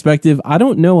that perspective, I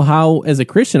don't know how, as a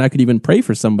Christian, I could even pray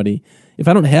for somebody. If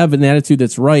I don't have an attitude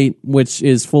that's right, which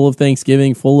is full of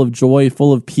thanksgiving, full of joy,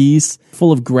 full of peace,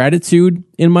 full of gratitude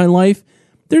in my life,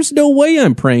 there's no way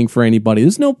I'm praying for anybody.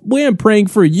 There's no way I'm praying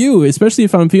for you, especially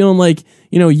if I'm feeling like,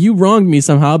 you wronged me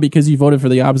somehow because you voted for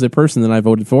the opposite person than I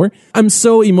voted for. I'm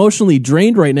so emotionally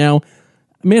drained right now.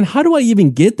 Man, how do I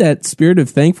even get that spirit of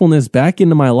thankfulness back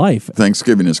into my life?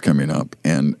 Thanksgiving is coming up,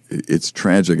 and it's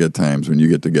tragic at times when you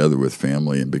get together with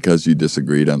family, and because you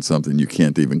disagreed on something, you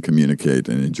can't even communicate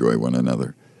and enjoy one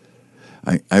another.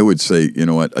 I would say, you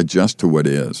know what, adjust to what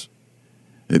is.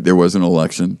 There was an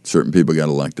election. Certain people got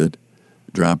elected.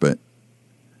 Drop it.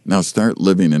 Now start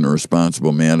living in a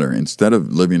responsible manner. Instead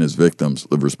of living as victims,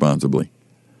 live responsibly.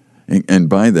 And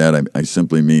by that, I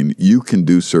simply mean you can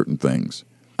do certain things.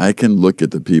 I can look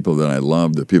at the people that I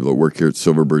love, the people that work here at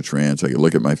Silver Birch Ranch. I can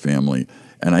look at my family,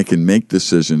 and I can make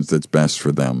decisions that's best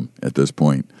for them at this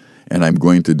point. And I'm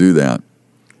going to do that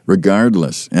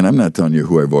regardless. And I'm not telling you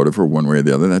who I voted for one way or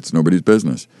the other. That's nobody's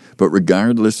business. But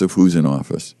regardless of who's in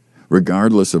office,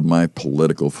 regardless of my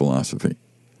political philosophy,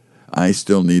 I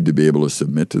still need to be able to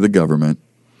submit to the government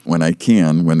when I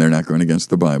can, when they're not going against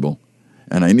the Bible.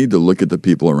 And I need to look at the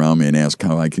people around me and ask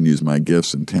how I can use my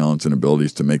gifts and talents and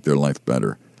abilities to make their life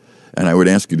better. And I would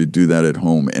ask you to do that at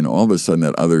home. And all of a sudden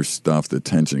that other stuff, the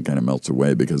tension kind of melts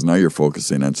away because now you're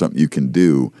focusing on something you can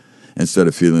do instead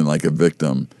of feeling like a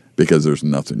victim because there's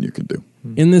nothing you can do.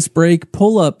 In this break,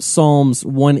 pull up Psalms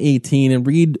 118 and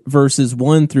read verses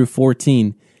 1 through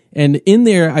 14. And in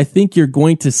there, I think you're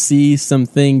going to see some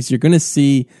things. You're going to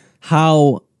see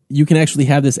how you can actually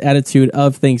have this attitude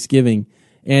of thanksgiving.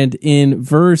 And in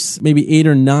verse maybe 8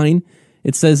 or 9,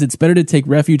 it says, it's better to take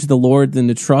refuge in the Lord than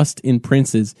to trust in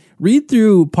princes. Read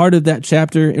through part of that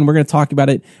chapter, and we're going to talk about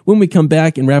it when we come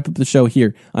back and wrap up the show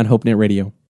here on HopeNet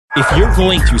Radio. If you're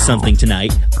going through something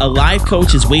tonight, a live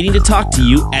coach is waiting to talk to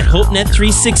you at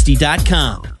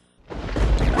HopeNet360.com.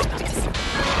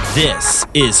 This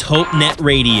is HopeNet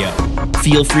Radio.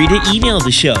 Feel free to email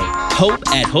the show,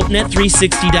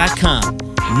 hope@HopeNet360.com.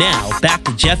 Now, back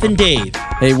to Jeff and Dave.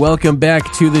 Hey, welcome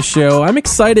back to the show. I'm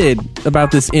excited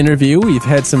about this interview. We've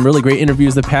had some really great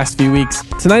interviews the past few weeks.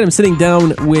 Tonight, I'm sitting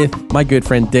down with my good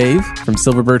friend Dave from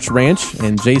Silver Birch Ranch,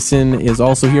 and Jason is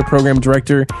also here, program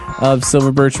director of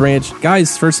Silver Birch Ranch.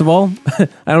 Guys, first of all,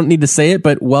 I don't need to say it,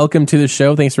 but welcome to the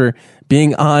show. Thanks for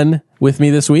being on with me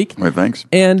this week. Well, thanks.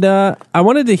 And I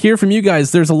wanted to hear from you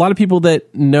guys. There's a lot of people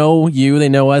that know you. They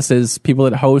know us as people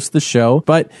that host the show.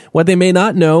 But what they may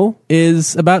not know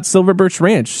is about Silver Birch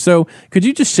Ranch. So could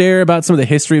you just share about some of the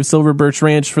history of Silver Birch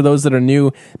Ranch for those that are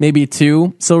new maybe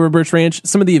to Silver Birch Ranch,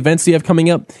 some of the events you have coming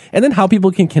up, and then how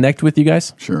people can connect with you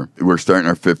guys? Sure. We're starting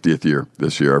our 50th year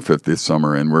this year, our 50th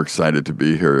summer, and we're excited to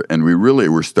be here. And we really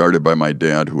were started by my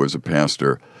dad, who was a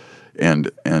pastor,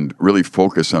 and really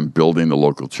focus on building the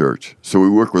local church. So we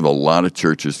work with a lot of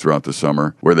churches throughout the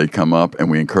summer where they come up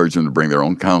and we encourage them to bring their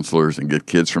own counselors and get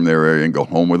kids from their area and go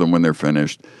home with them when they're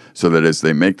finished so that as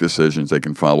they make decisions, they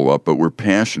can follow up. But we're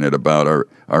passionate about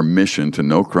our mission to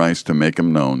know Christ, to make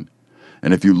him known.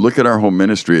 And if you look at our whole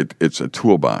ministry, it's a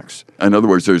toolbox. In other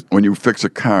words, when you fix a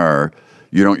car,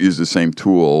 you don't use the same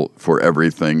tool for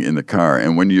everything in the car.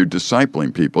 And when you're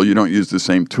discipling people, you don't use the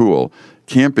same tool.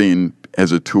 Camping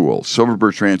as a tool. Silver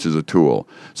Birch Ranch is a tool.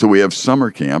 So we have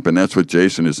summer camp, and that's what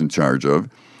Jason is in charge of.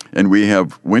 And we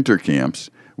have winter camps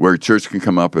where church can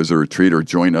come up as a retreat or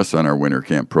join us on our winter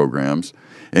camp programs.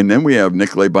 And then we have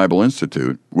Nicolay Bible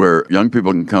Institute, where young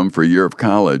people can come for a year of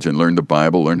college and learn the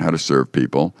Bible, learn how to serve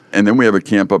people. And then we have a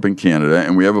camp up in Canada,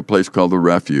 and we have a place called The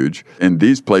Refuge. And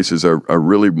these places are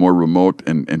really more remote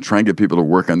and try and get people to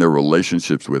work on their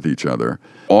relationships with each other.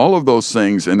 All of those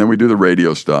things, and then we do the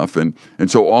radio stuff. And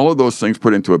so all of those things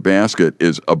put into a basket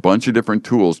is a bunch of different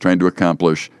tools trying to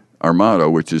accomplish our motto,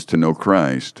 which is to know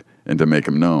Christ and to make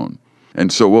him known. And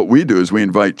so what we do is we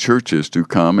invite churches to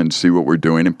come and see what we're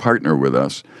doing and partner with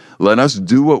us. Let us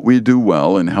do what we do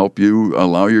well and help you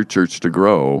allow your church to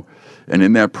grow. And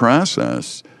in that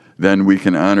process, then we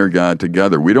can honor God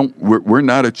together. We're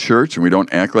not a church and we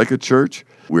don't act like a church.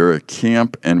 We're a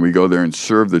camp and we go there and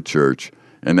serve the church.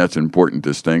 And that's an important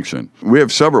distinction. We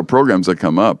have several programs that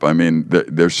come up. I mean,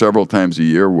 there's several times a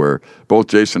year where both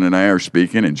Jason and I are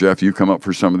speaking, and Jeff, you come up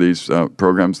for some of these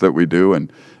programs that we do.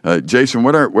 And Jason,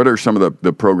 what are some of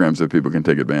the programs that people can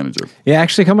take advantage of? Yeah,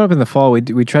 actually, coming up in the fall,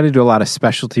 we try to do a lot of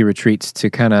specialty retreats to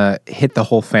kind of hit the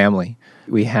whole family.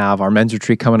 We have our men's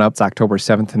retreat coming up. It's October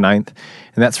 7th to 9th.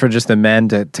 And that's for just the men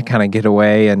to kind of get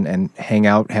away and hang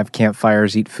out, have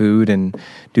campfires, eat food, and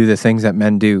do the things that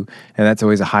men do. And that's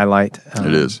always a highlight.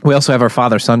 It is. We also have our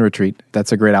father-son retreat.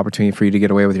 That's a great opportunity for you to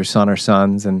get away with your son or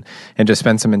sons and just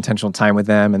spend some intentional time with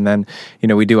them. And then,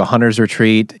 we do a hunter's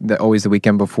retreat, always the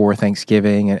weekend before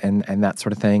Thanksgiving and that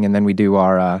sort of thing. And then we do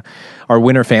our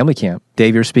winter family camp.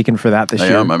 Dave, you're speaking for that this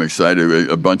year. I am. I'm excited.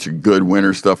 A bunch of good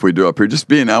winter stuff we do up here. Just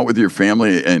being out with your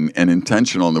family and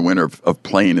intentional in the winter of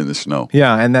playing in the snow.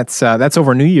 Yeah, and that's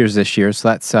over New Year's this year. So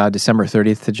that's December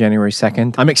 30th to January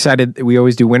 2nd. I'm excited. We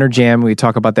always do Winter Jam. We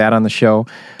talk about that on the show.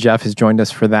 Jeff has joined us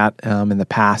for that in the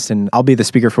past, and I'll be the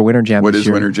speaker for Winter Jam What this is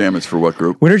year. Winter Jam? It's for what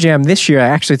group? Winter Jam this year,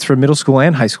 actually, it's for middle school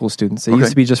and high school students. It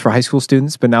used to be just for high school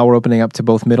students, but now we're opening up to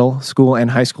both middle school and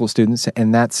high school students,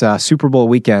 and that's Super Bowl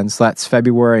weekend. So that's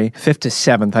February 5th to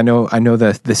 7th. I know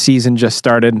the season just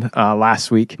started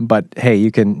last week, but hey,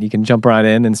 you can jump right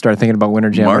in and start thinking about Winter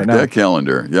Jam Mark right now. that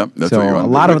calendar. Yep, that's so what you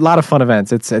want a to do. lot of fun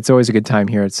events. It's always a good time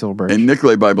here at Silver Birch. And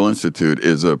Nicolay Bible Institute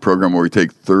is a program where we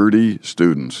take 30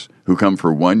 students who come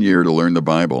for 1 year to learn the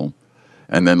Bible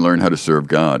and then learn how to serve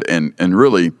God. And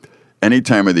really, any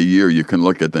time of the year, you can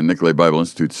look at the Nicolay Bible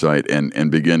Institute site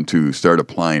and begin to start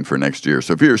applying for next year.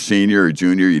 So if you're a senior or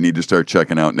junior, you need to start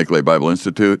checking out Nicolay Bible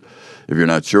Institute. If you're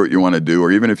not sure what you want to do,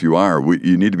 or even if you are,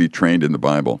 you need to be trained in the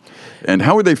Bible. And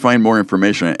how would they find more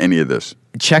information on any of this?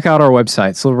 Check out our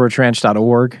website,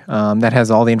 silverbirchranch.org. That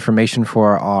has all the information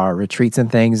for our retreats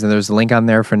and things. And there's a link on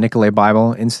there for Nicolay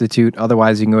Bible Institute.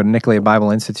 Otherwise, you can go to Nicolay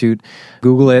Bible Institute,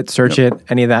 Google it, search it,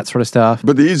 any of that sort of stuff.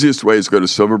 But the easiest way is go to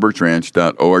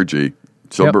silverbirchranch.org.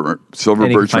 Silver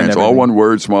Birch Ranch, all one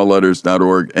word, small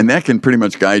letters.org. And that can pretty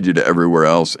much guide you to everywhere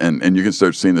else. And you can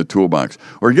start seeing the toolbox.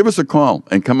 Or give us a call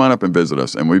and come on up and visit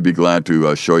us. And we'd be glad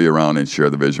to show you around and share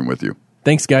the vision with you.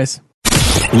 Thanks, guys.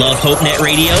 Love HopeNet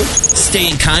Radio? Stay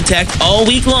in contact all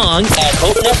week long at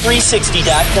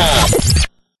HopeNet360.com.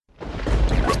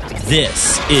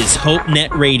 This is HopeNet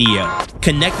Radio.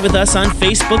 Connect with us on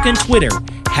Facebook and Twitter.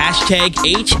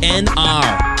 #HNR.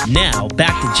 Now,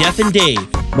 back to Jeff and Dave.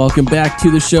 Welcome back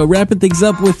to the show. Wrapping things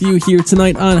up with you here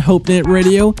tonight on HopeNet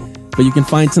Radio. But you can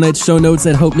find tonight's show notes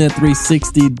at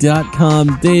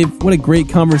HopeNet360.com. Dave, what a great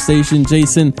conversation.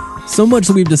 Jason, so much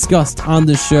that we've discussed on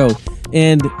this show.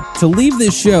 And to leave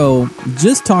this show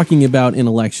just talking about an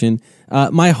election,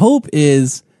 my hope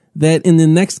is that in the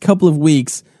next couple of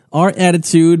weeks, our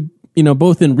attitude,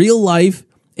 both in real life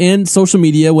and social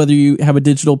media, whether you have a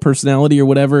digital personality or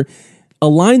whatever,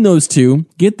 align those two,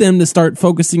 get them to start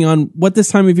focusing on what this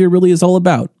time of year really is all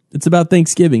about. It's about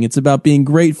Thanksgiving. It's about being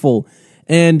grateful.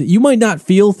 And you might not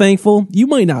feel thankful. You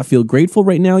might not feel grateful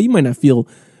right now. You might not feel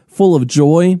full of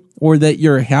joy or that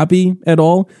you're happy at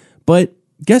all. But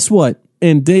guess what?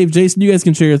 And Dave, Jason, you guys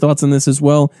can share your thoughts on this as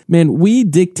well. Man, we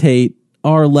dictate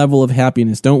our level of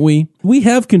happiness, don't we? We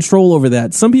have control over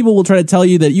that. Some people will try to tell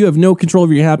you that you have no control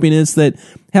over your happiness, that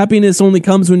happiness only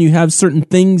comes when you have certain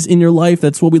things in your life.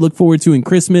 That's what we look forward to in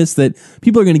Christmas, that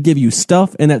people are going to give you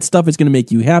stuff, and that stuff is going to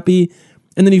make you happy.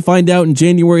 And then you find out in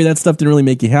January that stuff didn't really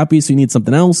make you happy, so you need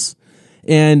something else.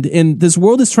 And this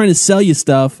world is trying to sell you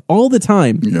stuff all the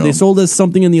time. Yeah. They sold us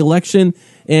something in the election,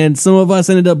 and some of us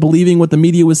ended up believing what the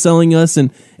media was selling us, and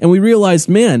we realized,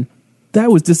 man, that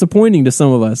was disappointing to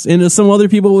some of us. And to some other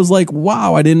people, it was like,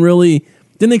 wow, I didn't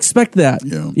expect that.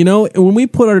 Yeah. And when we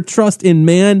put our trust in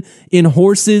man, in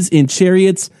horses, in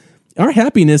chariots, our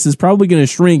happiness is probably going to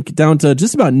shrink down to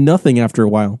just about nothing after a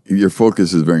while. Your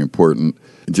focus is very important.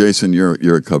 Jason,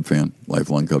 you're a Cub fan,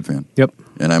 lifelong Cub fan. Yep.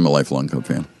 And I'm a lifelong Cub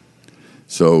fan.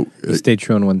 So you stayed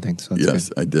true on one thing. So yes,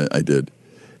 good. I did.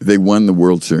 They won the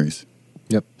World Series.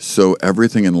 Yep. So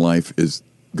everything in life is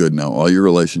good now. All your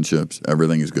relationships,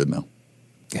 everything is good now.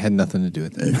 It had nothing to do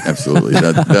with it. Absolutely.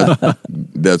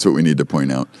 That's what we need to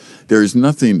point out. There is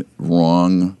nothing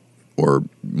wrong or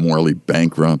morally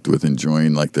bankrupt with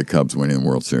enjoying like the Cubs winning the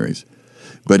World Series.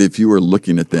 But if you were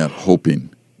looking at that hoping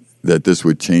that this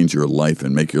would change your life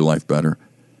and make your life better,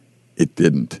 it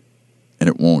didn't. And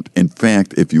it won't. In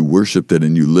fact, if you worshipped it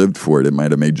and you lived for it, it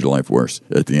might have made your life worse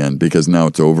at the end, because now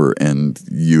it's over and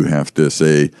you have to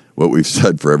say what we've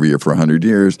said for every year for 100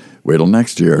 years, wait till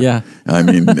next year. Yeah. I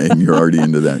mean, and you're already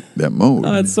into that mode.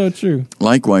 Oh, that's so true.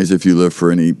 Likewise, if you live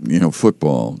for any,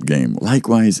 football game.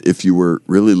 Likewise, if you were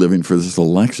really living for this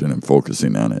election and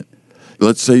focusing on it.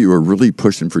 Let's say you were really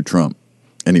pushing for Trump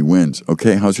and he wins.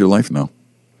 Okay, how's your life now?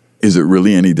 Is it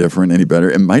really any different, any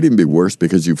better? It might even be worse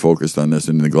because you focused on this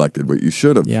and neglected what you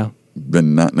should have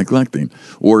been not neglecting.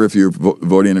 Or if you're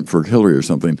voting for Hillary or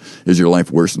something, is your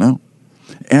life worse now?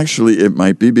 Actually, it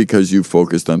might be because you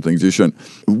focused on things you shouldn't.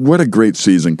 What a great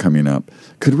season coming up.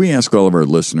 Could we ask all of our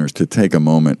listeners to take a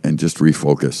moment and just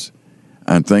refocus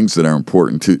on things that are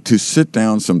important, to sit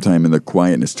down sometime in the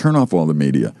quietness, turn off all the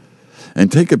media, and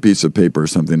take a piece of paper or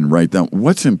something and write down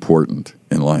what's important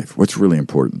in life, what's really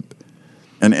important.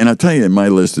 And I'll tell you, my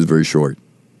list is very short.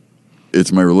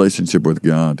 It's my relationship with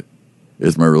God.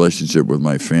 It's my relationship with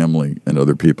my family and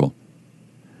other people.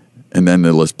 And then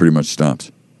the list pretty much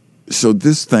stops. So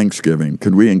this Thanksgiving,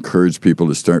 could we encourage people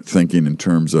to start thinking in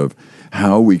terms of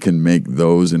how we can make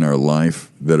those in our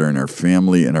life that are in our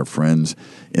family and our friends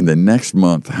in the next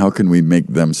month, how can we make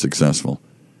them successful?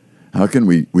 How can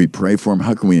we pray for them?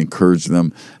 How can we encourage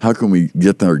them? How can we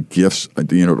get our gifts,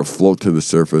 to float to the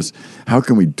surface? How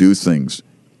can we do things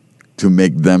to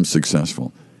make them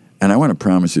successful? And I want to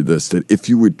promise you this, that if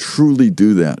you would truly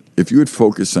do that, if you would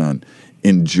focus on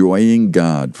enjoying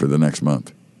God for the next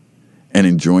month and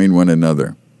enjoying one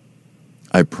another,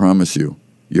 I promise you,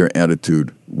 your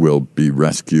attitude will be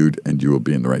rescued and you will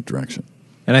be in the right direction.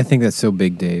 And I think that's so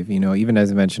big, Dave. Even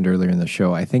as I mentioned earlier in the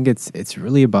show, I think it's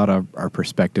really about our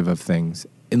perspective of things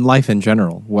in life in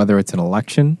general, whether it's an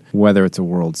election, whether it's a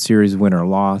World Series win or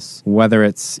loss, whether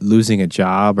it's losing a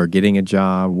job or getting a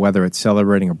job, whether it's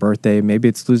celebrating a birthday, maybe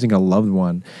it's losing a loved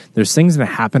one. There's things that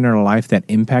happen in our life that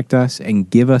impact us and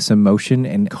give us emotion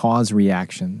and cause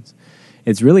reactions.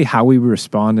 It's really how we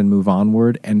respond and move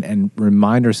onward and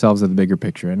remind ourselves of the bigger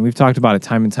picture. And we've talked about it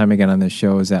time and time again on this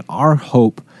show, is that our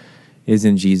hope is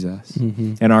in Jesus.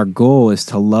 Mm-hmm. And our goal is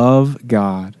to love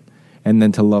God and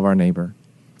then to love our neighbor.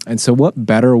 And so what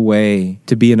better way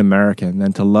to be an American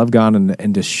than to love God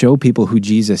and to show people who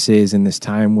Jesus is in this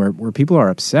time where people are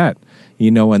upset,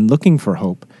 and looking for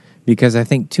hope. Because I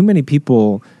think too many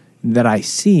people that I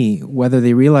see, whether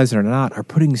they realize it or not, are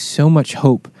putting so much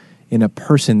hope in a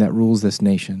person that rules this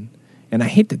nation. And I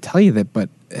hate to tell you that, but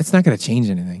it's not going to change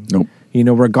anything. Nope.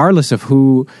 Regardless of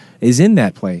who is in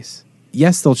that place.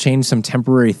 Yes, they'll change some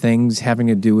temporary things having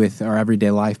to do with our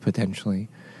everyday life potentially.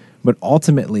 But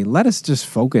ultimately, let us just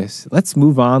focus. Let's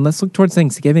move on. Let's look towards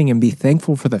Thanksgiving and be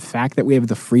thankful for the fact that we have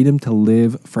the freedom to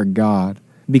live for God,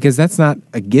 because that's not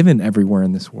a given everywhere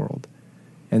in this world.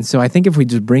 And so I think if we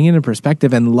just bring it into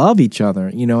perspective and love each other,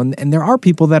 and there are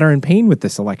people that are in pain with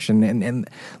this election, and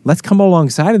let's come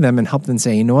alongside of them and help them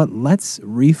say, you know what, let's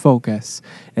refocus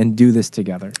and do this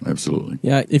together. Absolutely.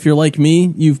 Yeah, if you're like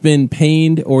me, you've been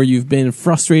pained or you've been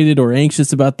frustrated or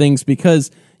anxious about things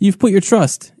because you've put your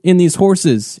trust in these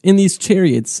horses, in these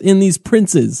chariots, in these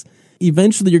princes.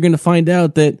 Eventually, you're going to find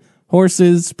out that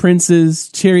horses, princes,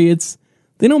 chariots,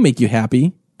 they don't make you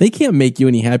happy. They can't make you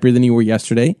any happier than you were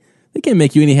yesterday. They can't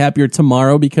make you any happier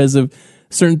tomorrow because of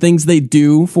certain things they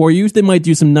do for you. They might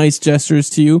do some nice gestures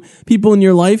to you. People in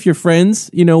your life, your friends,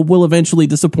 will eventually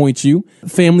disappoint you.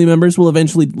 Family members will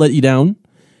eventually let you down.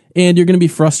 And you're going to be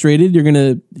frustrated. You're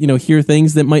going to, hear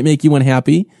things that might make you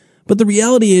unhappy. But the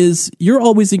reality is you're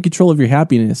always in control of your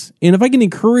happiness. And if I can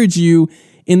encourage you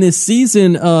in this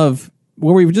season of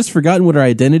where we've just forgotten what our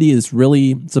identity is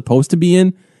really supposed to be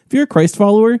in, if you're a Christ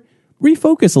follower,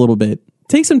 refocus a little bit.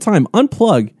 Take some time,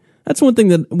 unplug. That's one thing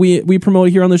that we promote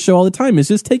here on the show all the time, is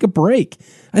just take a break.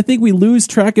 I think we lose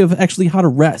track of actually how to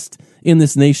rest in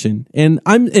this nation. And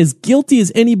I'm as guilty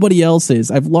as anybody else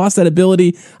is. I've lost that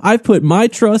ability. I've put my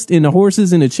trust in the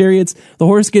horses and the chariots. The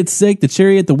horse gets sick, the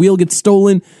chariot, the wheel gets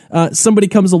stolen. Somebody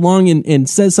comes along and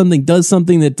says something, does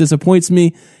something that disappoints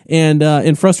me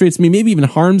and frustrates me, maybe even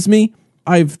harms me.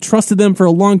 I've trusted them for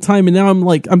a long time, and now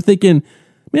I'm thinking,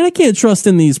 man, I can't trust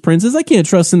in these princes. I can't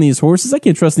trust in these horses. I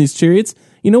can't trust in these chariots.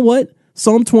 You know what?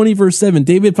 Psalm 20, verse 7,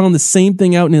 David found the same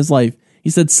thing out in his life.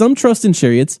 He said, some trust in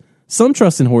chariots, some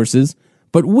trust in horses,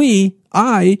 but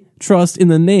I trust in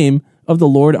the name of the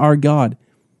Lord our God.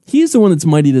 He is the one that's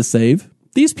mighty to save.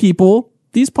 These people,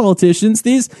 these politicians,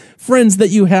 these friends that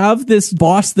you have, this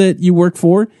boss that you work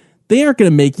for, they aren't going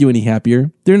to make you any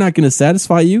happier. They're not going to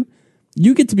satisfy you.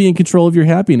 You get to be in control of your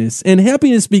happiness. And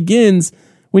happiness begins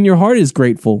when your heart is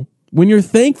grateful, when you're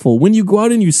thankful, when you go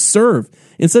out and you serve.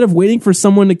 Instead of waiting for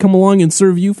someone to come along and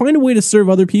serve you, find a way to serve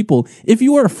other people. If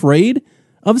you are afraid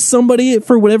of somebody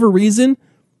for whatever reason,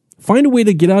 find a way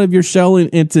to get out of your shell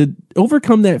and to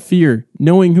overcome that fear,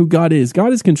 knowing who God is.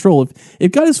 God is control.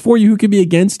 If God is for you, who could be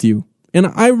against you? And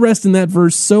I rest in that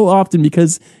verse so often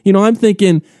because, I'm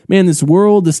thinking, man, this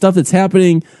world, the stuff that's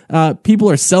happening, people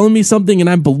are selling me something and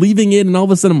I'm believing it, and all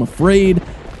of a sudden I'm afraid.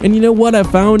 And you know what I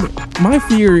found? My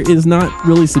fear is not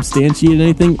really substantiated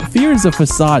anything. Fear is a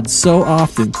facade so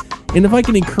often. And if I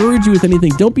can encourage you with anything,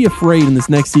 don't be afraid in this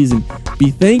next season. Be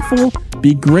thankful,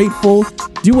 be grateful,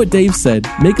 do what Dave said.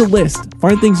 Make a list.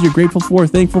 Find things you're grateful for,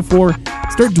 thankful for.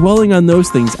 Start dwelling on those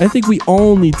things. I think we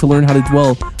all need to learn how to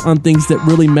dwell on things that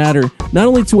really matter, not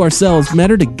only to ourselves,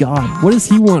 matter to God. What does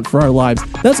He want for our lives?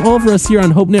 That's all for us here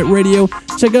on HopeNet Radio.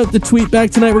 Check out the tweet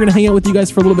back tonight. We're going to hang out with you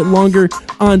guys for a little bit longer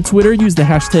on Twitter. Use the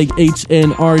hashtag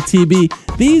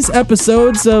HNRTB. These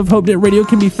episodes of HopeNet Radio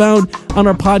can be found on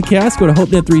our podcast. Go to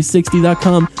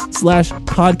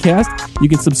HopeNet360.com/podcast. You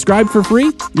can subscribe for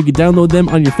free. You can download them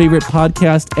on your favorite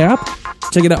podcast app.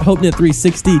 Check it out,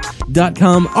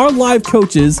 HopeNet360.com. Our live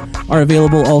coaches are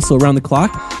available also around the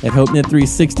clock at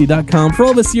HopeNet360.com. For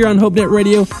all of us here on HopeNet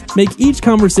Radio, make each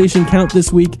conversation count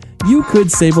this week. You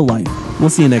could save a life. We'll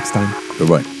see you next time.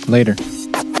 Bye-bye. Later.